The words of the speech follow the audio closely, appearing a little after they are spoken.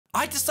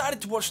I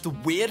decided to watch the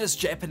weirdest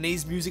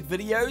Japanese music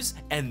videos,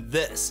 and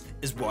this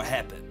is what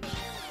happened.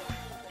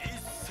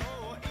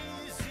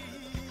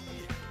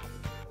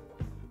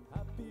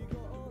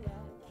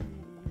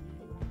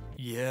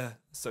 Yeah,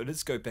 so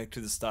let's go back to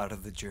the start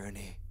of the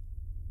journey.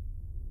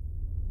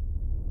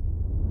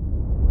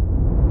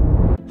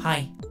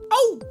 Hi.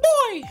 Oh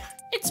boy,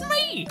 it's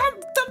me,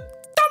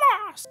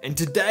 Dumbass. And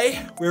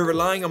today, we're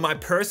relying on my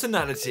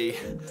personality.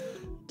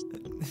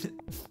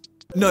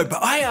 No,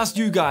 but I asked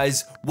you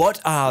guys,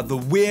 what are the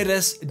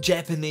weirdest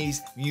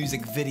Japanese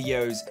music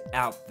videos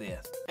out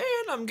there?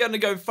 And I'm gonna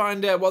go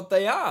find out what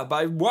they are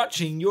by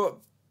watching your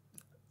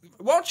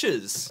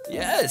watches.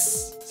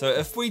 Yes. So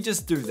if we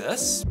just do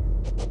this.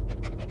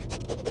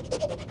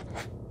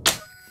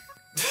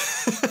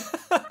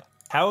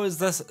 How is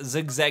this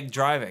zigzag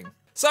driving?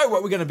 So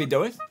what we're gonna be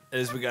doing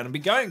is we're gonna be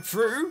going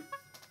through,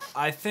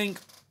 I think,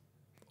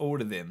 all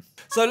of them.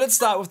 So let's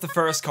start with the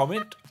first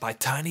comment by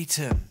Tiny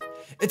Tim.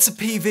 It's a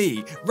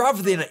PV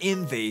rather than an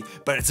NV,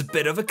 but it's a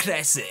bit of a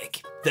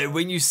classic. Though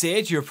when you see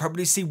it, you'll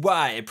probably see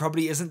why it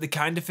probably isn't the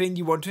kind of thing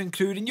you want to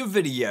include in your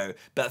video,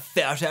 but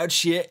thought I'd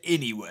share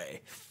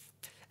anyway.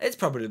 It's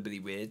probably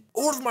weird.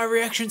 All of my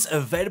reactions are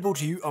available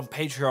to you on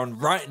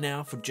Patreon right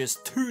now for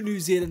just $2 New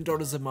Zealand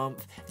a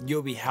month, and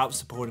you'll be help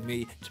supporting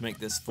me to make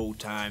this full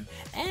time.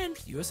 And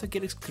you also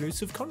get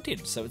exclusive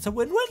content, so it's a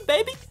win-win,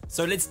 baby.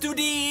 So let's do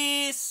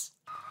this.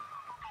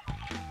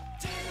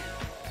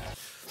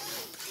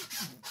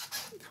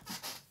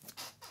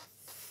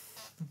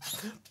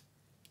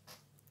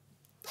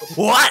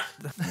 What?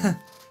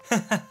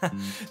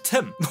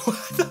 Tim.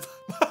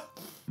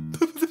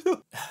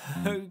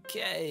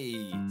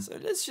 Okay, so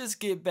let's just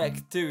get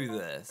back to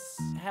this.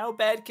 How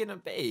bad can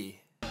it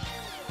be?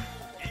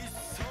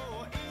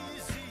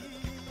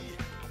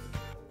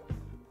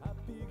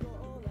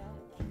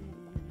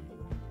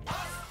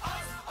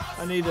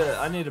 I need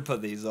to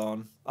put these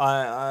on.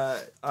 I'm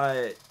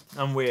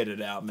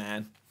weirded out,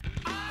 man.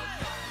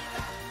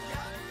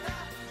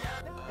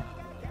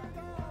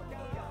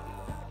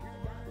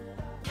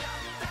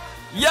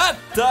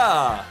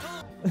 Yatta!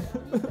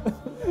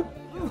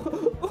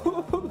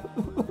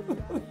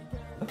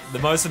 The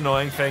most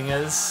annoying thing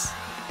is,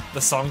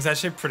 the song's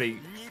actually pretty...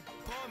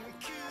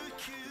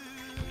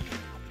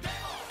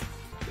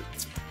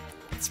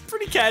 It's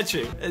pretty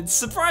catchy. It's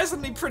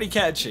surprisingly pretty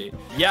catchy.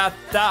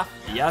 Yatta,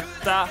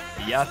 yatta,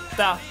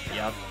 yatta,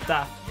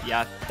 yatta,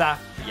 yatta,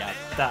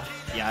 yatta,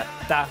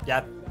 yatta,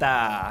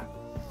 yatta,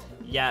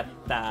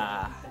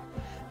 yatta.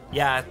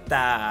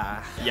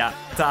 Yatta,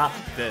 yatta,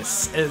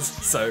 this is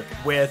so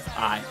weird,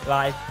 I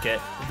like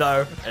it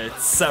though,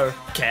 it's so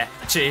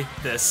catchy,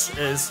 this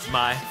is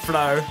my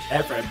flow.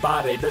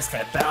 Everybody, let's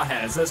clap our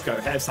hands, let's go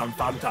have some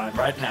fun time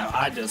right now.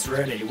 I just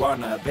really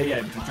wanna be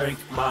able to drink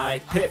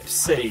my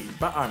Pepsi,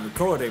 but I'm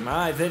recording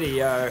my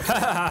video.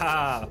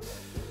 Oh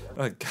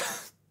God.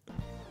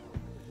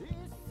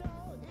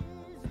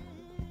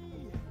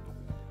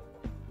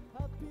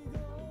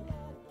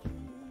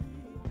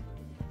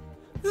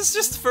 This is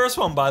just the first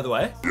one, by the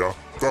way.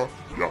 Yatta,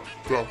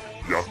 yatta,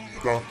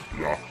 yatta,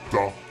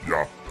 yatta,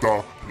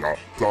 yatta,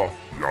 yatta,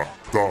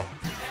 yatta.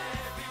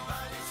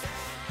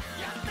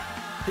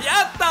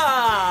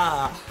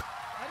 Yatta!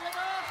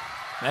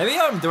 Maybe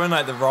I'm doing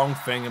like the wrong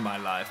thing in my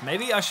life.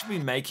 Maybe I should be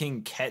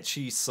making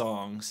catchy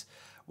songs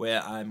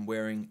where I'm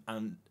wearing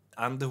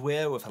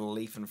underwear with a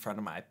leaf in front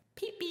of my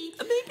pee-pee.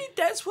 Maybe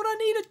that's what I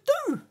need to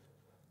do.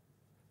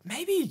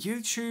 Maybe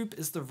YouTube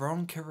is the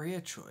wrong career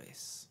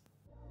choice.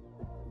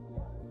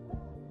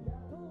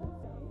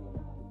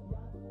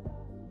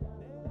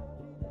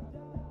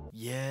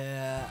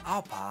 Yeah,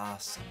 I'll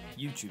pass.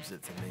 YouTube's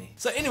it for me.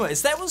 So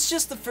anyways, that was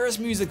just the first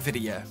music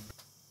video.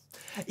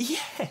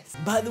 Yes!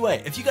 By the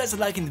way, if you guys are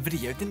liking the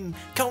video, then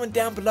comment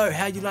down below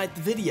how you liked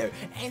the video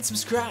and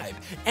subscribe.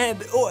 And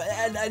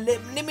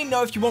let me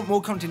know if you want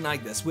more content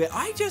like this, where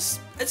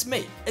it's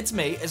me,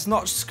 it's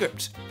not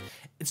script.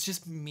 It's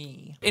just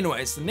me.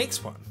 Anyways, the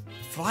next one.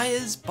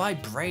 Flyers by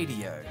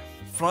Bradio.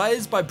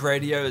 Flyers by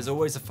Bradio is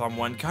always a fun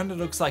one. Kinda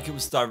looks like it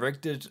was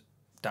directed...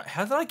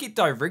 How did I get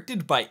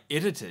directed by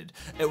edited?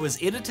 It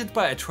was edited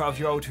by a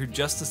 12-year-old who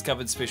just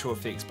discovered special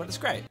effects, but it's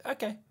great.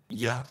 Okay.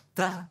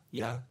 Yatta,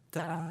 yatta,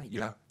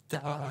 yatta,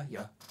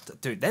 yatta.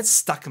 Dude, that's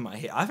stuck in my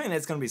head. I think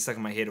that's gonna be stuck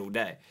in my head all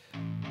day.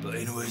 But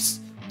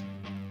anyways,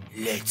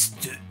 let's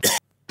do it.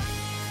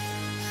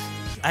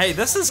 Hey,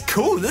 this is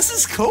cool. This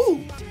is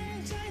cool.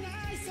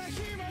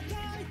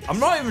 I'm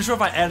not even sure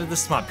if I added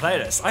this to my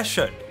playlist. I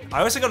should.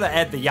 I also gotta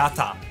add the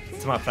yatta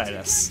to my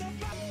playlist.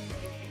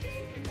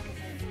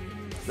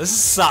 This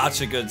is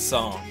such a good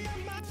song.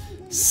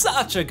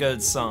 Such a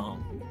good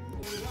song.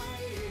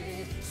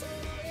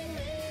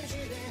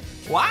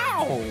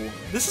 Wow,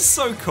 this is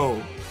so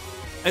cool.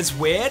 It's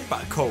weird,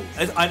 but cool.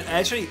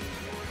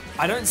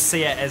 I don't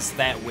see it as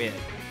that weird.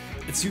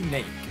 It's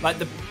unique. Like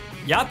the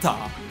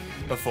yatta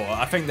before,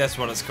 I think that's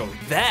what it's called.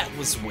 That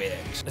was weird,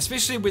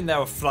 especially when they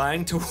were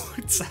flying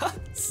towards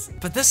us.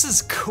 But this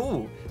is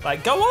cool.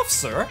 Like, go off,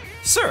 sir.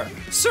 Sir,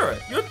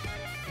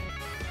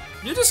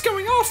 you're just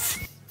going off.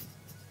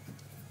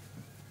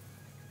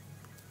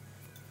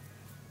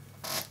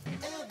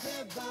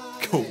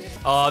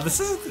 Oh, this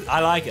is... I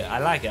like it, I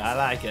like it, I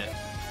like it.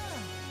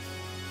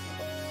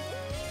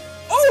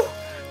 Oh!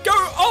 Go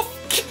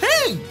off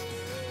king!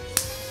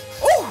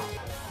 Oh!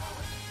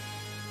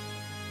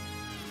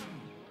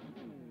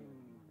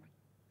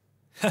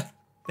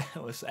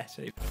 That was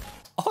actually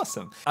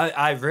awesome.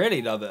 I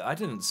really love it. I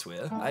didn't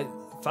swear. I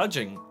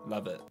fudging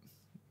love it,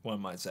 one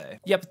might say.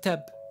 Yep,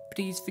 tab.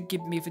 Please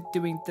forgive me for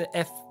doing the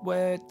F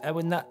word. I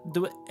will not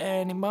do it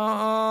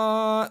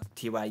anymore.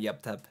 TY,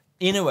 yep, tab.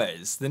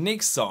 Anyways, the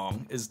next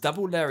song is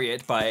Double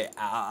Lariat by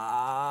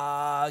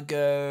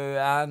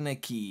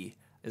Agoaniki.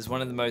 Is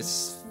one of the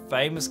most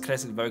famous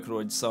classic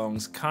Vocaloid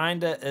songs.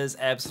 Kinda is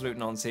absolute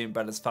nonsense,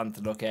 but it's fun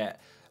to look at.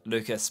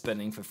 Luca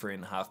spinning for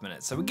 3.5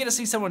 minutes. So we get to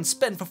see someone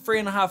spin for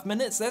 3.5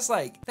 minutes. That's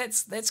like,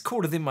 that's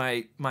cooler than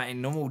my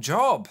normal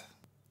job.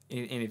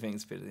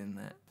 Anything's better than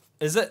that.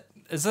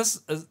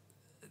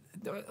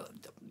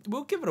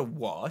 We'll give it a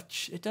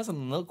watch. It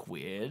doesn't look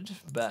weird,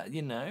 but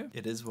you know,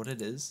 it is what it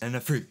is. And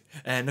a free,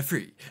 and a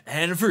free,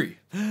 and a free.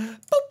 Boop.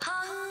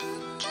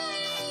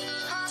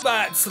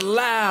 That's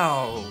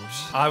loud.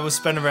 I will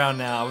spin around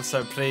now,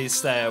 so please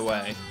stay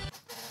away.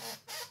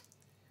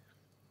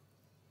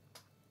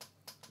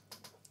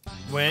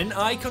 When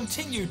I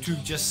continued to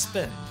just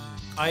spin,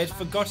 I had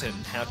forgotten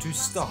how to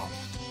stop.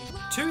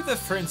 To the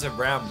friends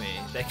around me,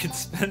 they could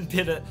spin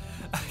better.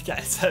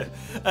 Okay, so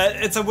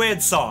it's a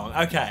weird song.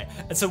 Okay,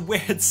 it's a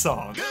weird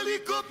song.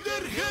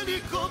 Helicopter,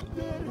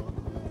 helicopter.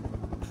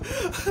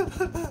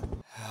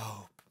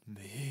 Help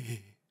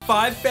me.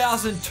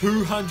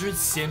 5,200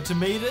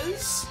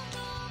 centimeters?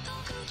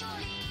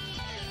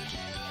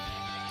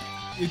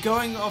 You're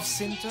going off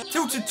center?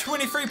 Tilted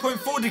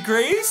 23.4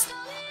 degrees?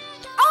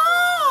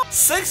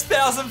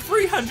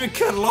 6,300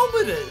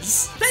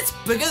 kilometers! That's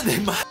bigger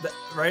than my the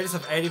radius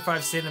of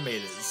 85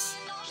 centimeters.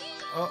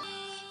 Oh.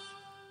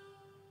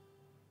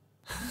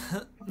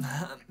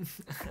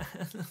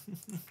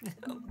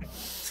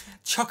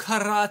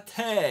 Chocolate.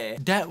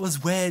 That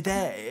was weird,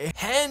 eh?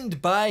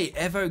 Hand by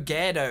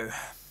Avogado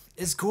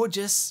is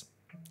gorgeous.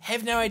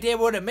 Have no idea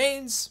what it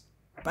means,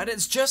 but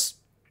it's just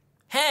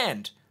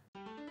hand.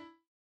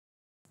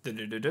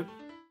 Do-do-do-do.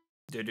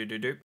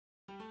 Do-do-do-do.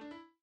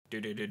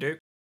 Do-do-do-do.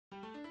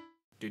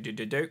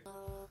 Do-do-do-do.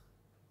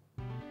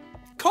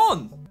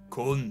 Con!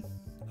 Con.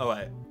 Oh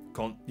wait.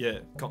 Con. Yeah.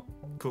 Con.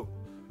 Cool.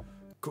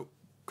 Cool.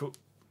 Cool.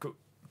 Cool.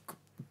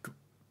 Cool.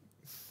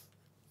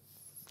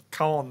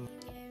 Con.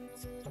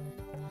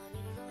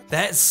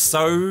 That's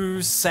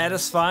so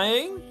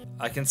satisfying.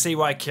 I can see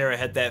why Kira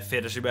had that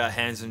fetish about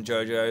hands and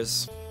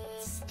JoJo's.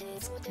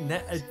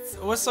 It's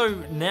also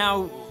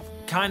now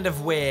kind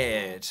of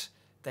weird.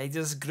 They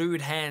just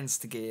glued hands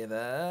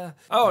together.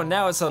 Oh,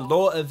 now it's a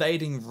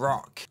law-evading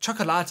rock.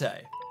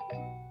 Chocolate.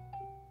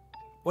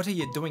 What are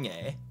you doing,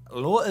 eh?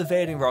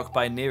 Law-evading rock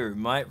by Neru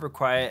might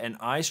require an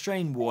eye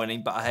strain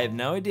warning, but I have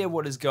no idea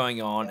what is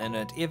going on in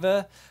it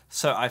ever,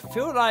 so I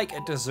feel like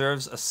it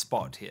deserves a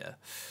spot here.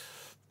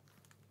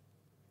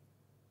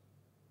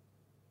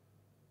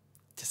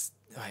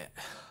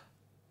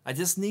 I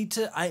just need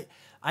a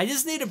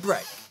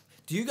break.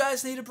 Do you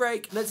guys need a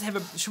break? Let's have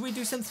a, should we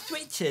do some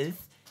switches?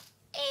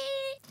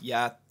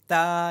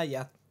 Yatta,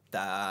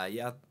 yatta,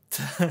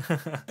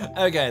 yatta.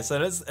 Okay, so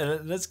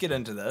let's get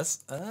into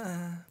this.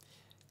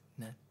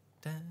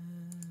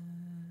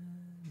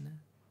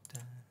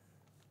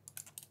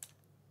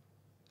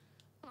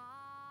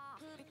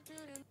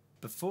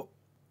 Before,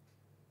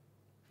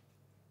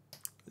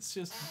 let's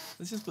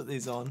just put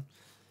these on.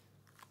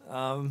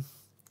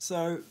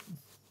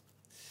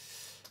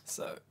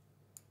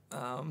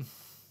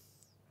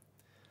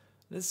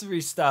 Let's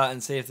restart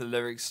and see if the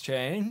lyrics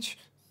change.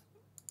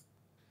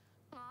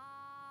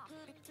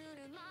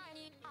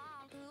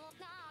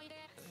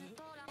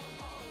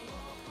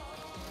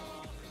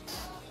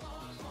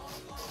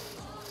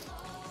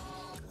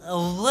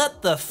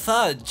 What the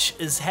fudge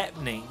is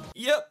happening?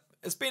 Yep,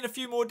 it's been a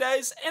few more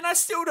days and I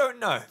still don't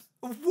know.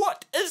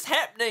 What is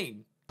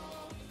happening?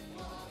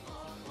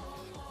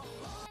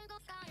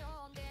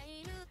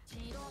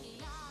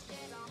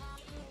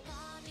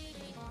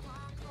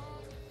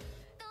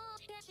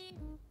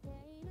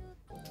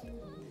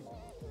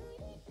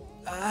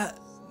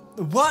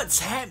 What's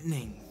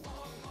happening?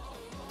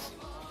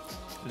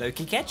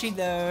 Low-key catchy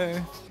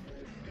though.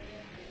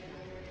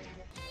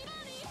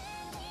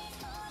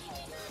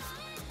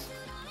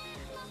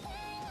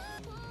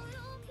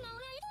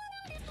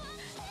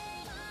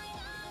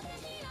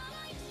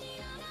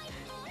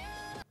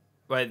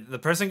 Wait, the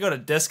person got a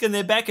disc in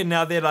their back and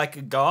now they're like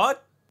a god?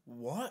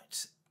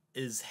 What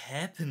is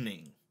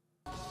happening?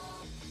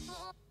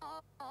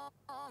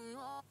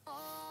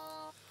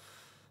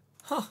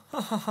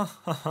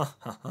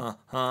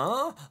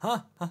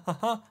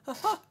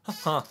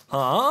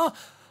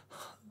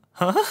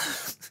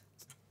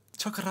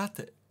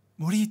 Chocolate,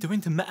 what are you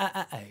doing to me?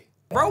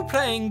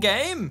 Role-playing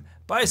game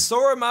by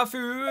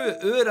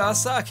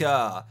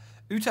SoraMafuUraSaka.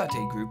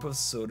 Utate group of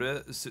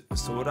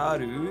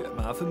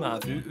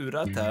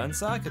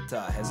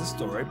SoraMafuUraSaka has a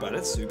story, but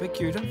it's super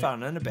cute and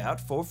fun and about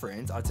 4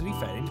 friends utterly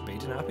failing to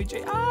beat an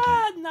RPG.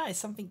 Ah, nice,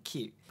 something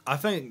cute. I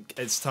think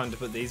it's time to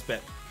put these back.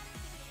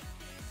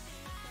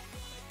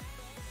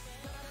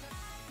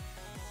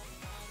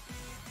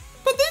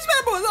 Put these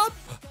bad boys on!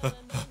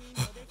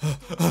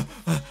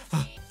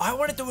 I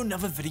want to do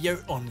another video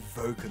on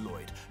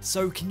Vocaloid,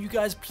 so can you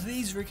guys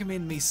please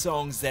recommend me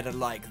songs that are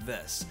like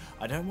this?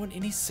 I don't want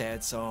any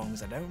sad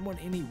songs, I don't want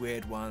any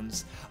weird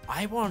ones,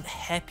 I want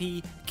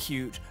happy,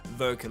 cute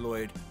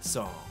Vocaloid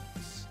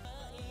songs.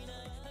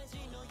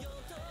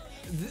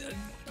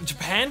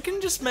 Japan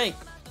can just make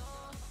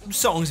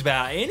songs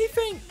about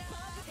anything,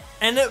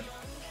 and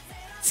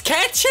it's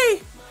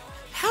catchy!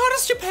 How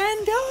does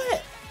Japan do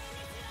it?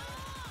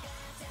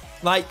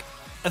 Like,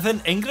 if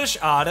an English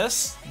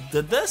artist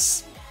did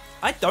this,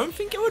 I don't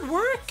think it would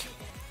work.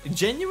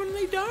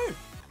 Genuinely don't.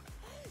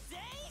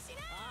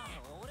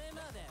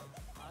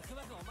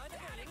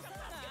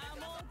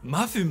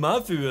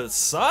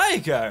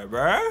 MafuUraSaka,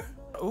 bro.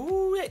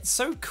 Ooh, that's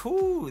so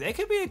cool. That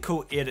could be a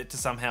cool edit to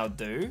somehow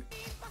do.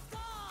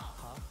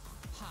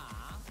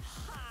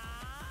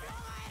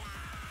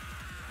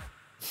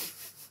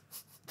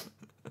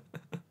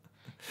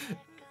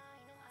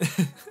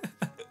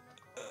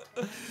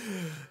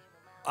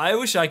 I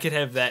wish I could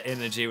have that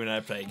energy when I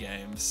play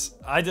games.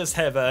 I just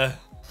have a...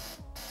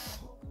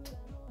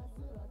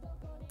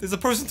 There's a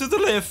person to the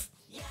left!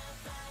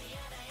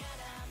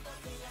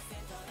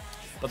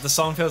 But the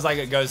song feels like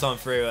it goes on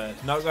forever,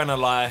 not gonna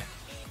lie.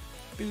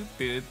 Boop,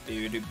 boop,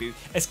 boop, boop, boop.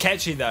 It's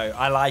catchy though,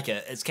 I like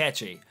it, it's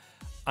catchy.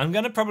 I'm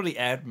gonna probably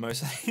add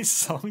most of these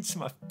songs to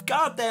my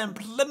goddamn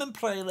lemon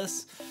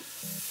playlist.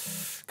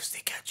 Cause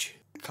they're catchy.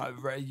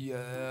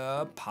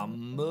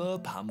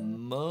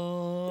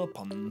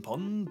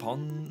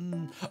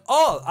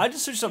 Oh, I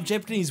just searched up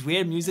Japanese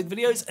weird music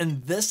videos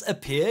and this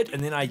appeared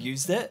and then I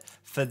used it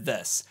for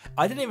this.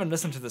 I didn't even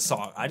listen to the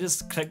song. I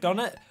just clicked on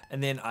it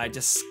and then I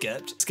just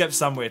skipped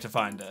somewhere to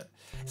find it.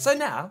 So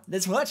now,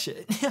 let's watch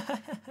it.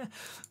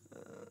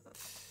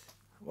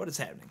 What is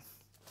happening?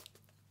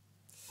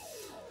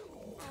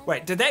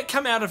 Wait, did that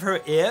come out of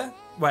her ear?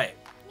 Wait,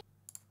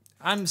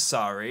 I'm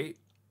sorry.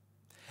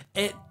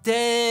 It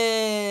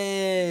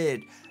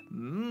did!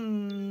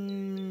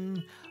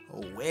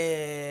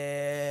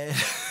 Weird.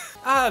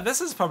 Ah,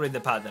 this is probably the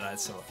part that I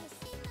saw.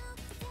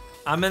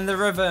 I'm in the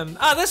rhythm.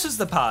 Ah, this was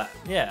the part,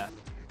 yeah.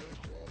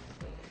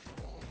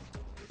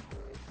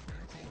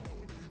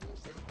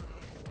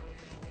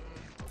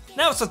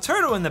 Now it's a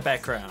turtle in the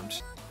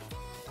background.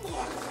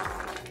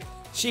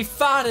 She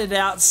farted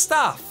out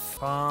stuff.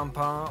 Pon,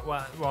 pon,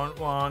 wait,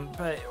 pon,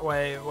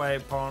 wait,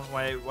 pon,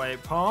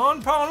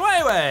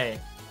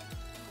 wait.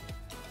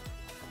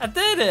 I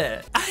did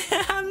it!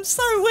 I'm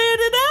so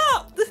weirded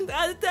out!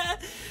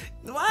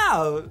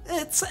 Wow,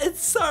 it's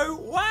so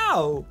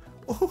wow!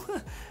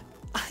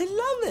 I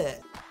love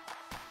it!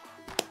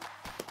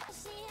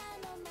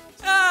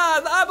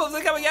 Ah, the eyeballs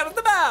are coming out of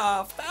the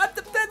mouth!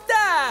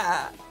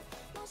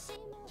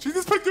 She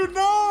just picked her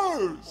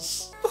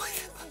nose!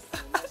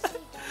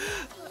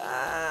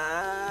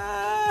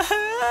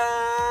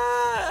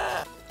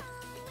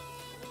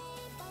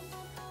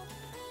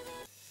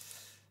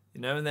 You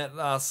know, in that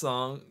last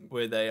song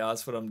where they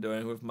ask what I'm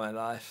doing with my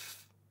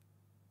life?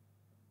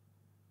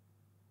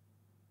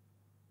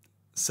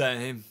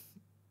 Same.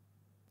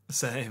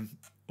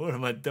 What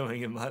am I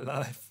doing in my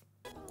life?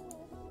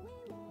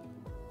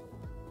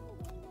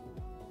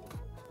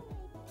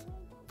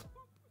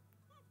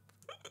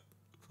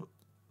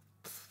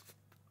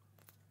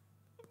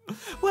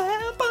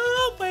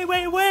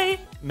 Wait.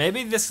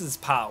 Maybe this is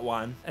part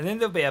 1, and then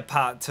there'll be a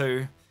part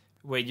 2.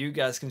 Where you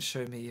guys can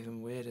show me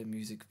even weirder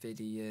music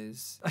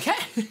videos.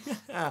 Okay.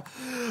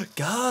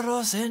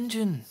 Galo's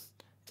engine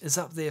is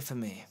up there for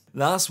me.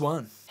 Last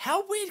one.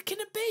 How weird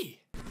can it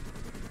be?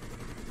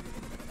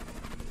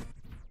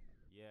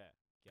 Yeah.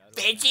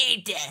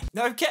 Vegeta.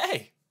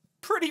 Okay.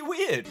 Pretty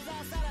weird.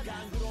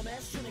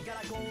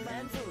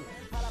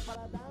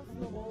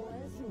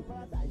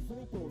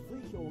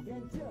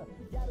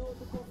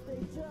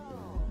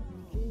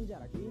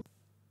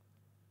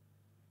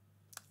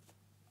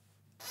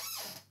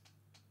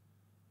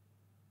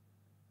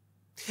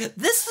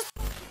 This is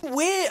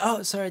weird.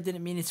 Oh, sorry, I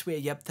didn't mean to swear.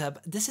 Yup, tub.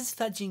 This is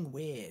fudging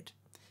weird.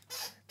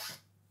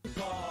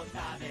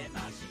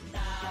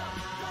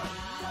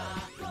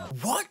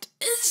 What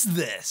is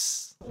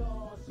this?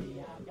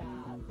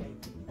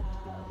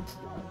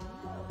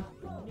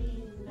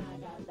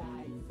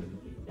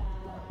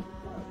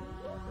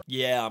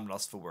 Yeah, I'm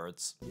lost for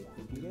words.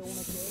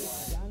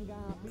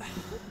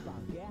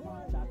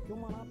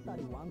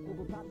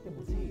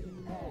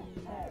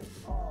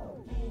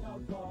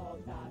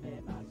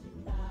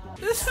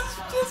 This is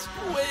just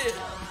weird.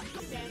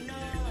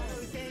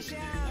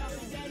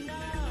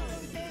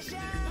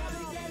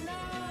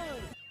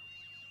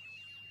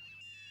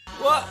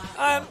 What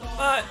am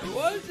I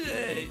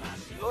watching?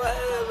 What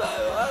am I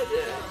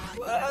watching?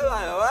 What am I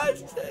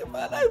watching?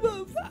 What am I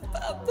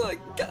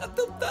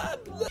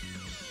watching?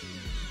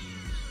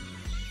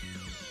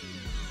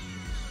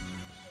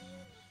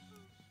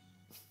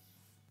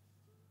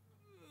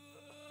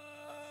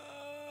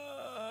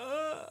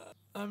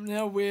 I'm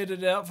now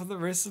weirded out for the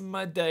rest of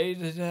my day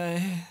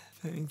today.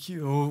 Thank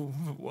you all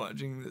for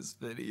watching this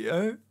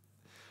video.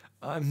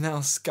 I'm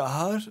now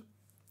scarred.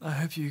 I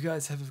hope you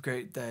guys have a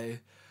great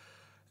day.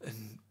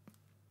 And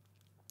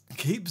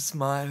keep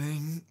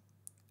smiling.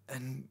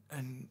 And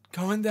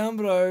comment down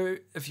below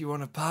if you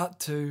want a part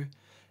 2.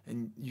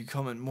 And you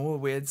comment more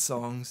weird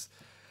songs.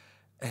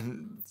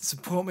 And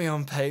support me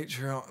on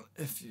Patreon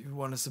if you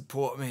want to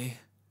support me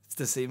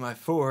to see my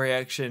full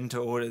reaction to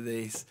all of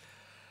these.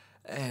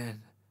 And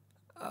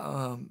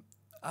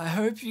I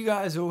hope you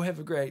guys all have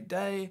a great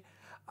day.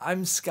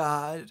 I'm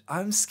scared,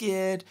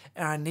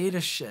 and I need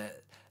a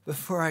shit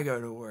before I go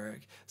to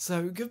work.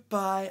 So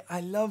goodbye,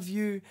 I love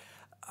you.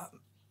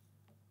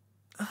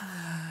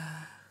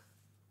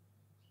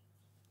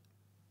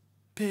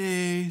 Peace.